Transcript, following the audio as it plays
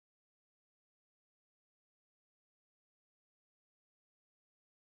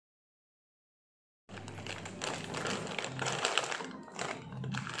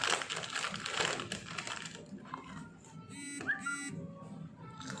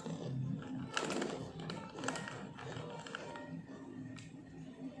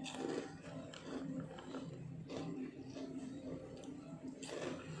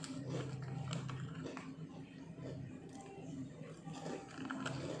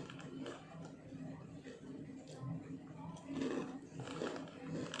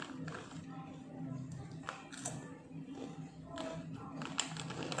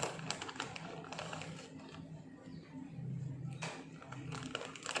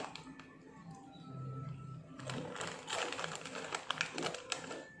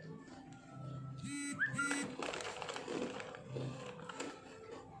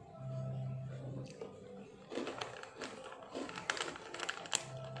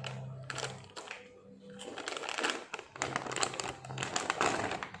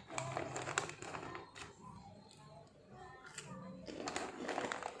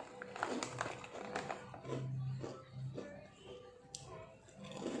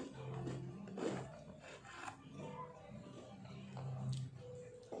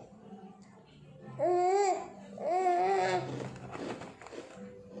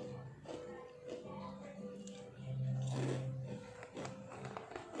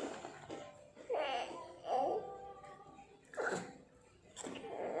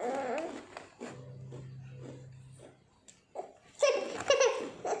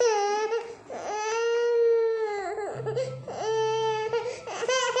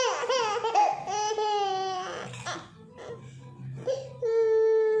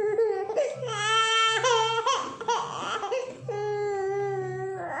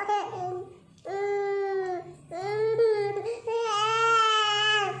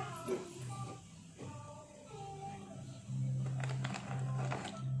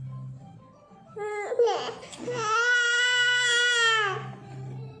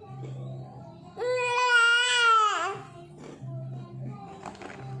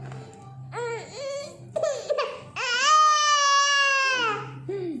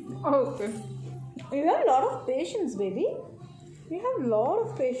a lot of patience, baby. You have a lot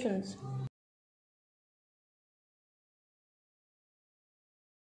of patience.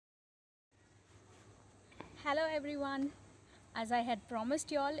 Hello everyone. As I had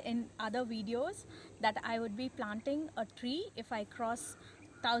promised you all in other videos that I would be planting a tree if I cross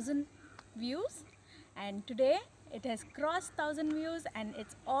 1000 views, and today it has crossed 1000 views, and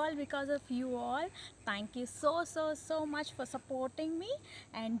it's all because of you all. Thank you so much for supporting me.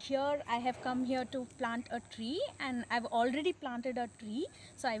 And here I have come here to plant a tree, and I've already planted a tree,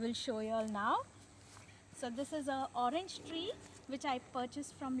 so I will show you all now. So this is a orange tree which I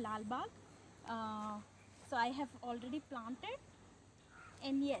purchased from Lal Bagh. So I have already planted,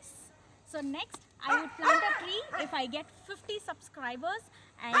 and yes, so next I would plant a tree if I get 50 subscribers,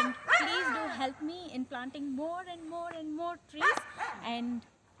 and please do help me in planting more and more trees. And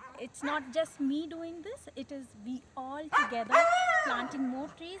it's not just me doing this, it is we all together planting more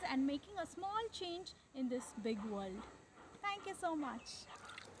trees and making a small change in this big world. Thank you so much.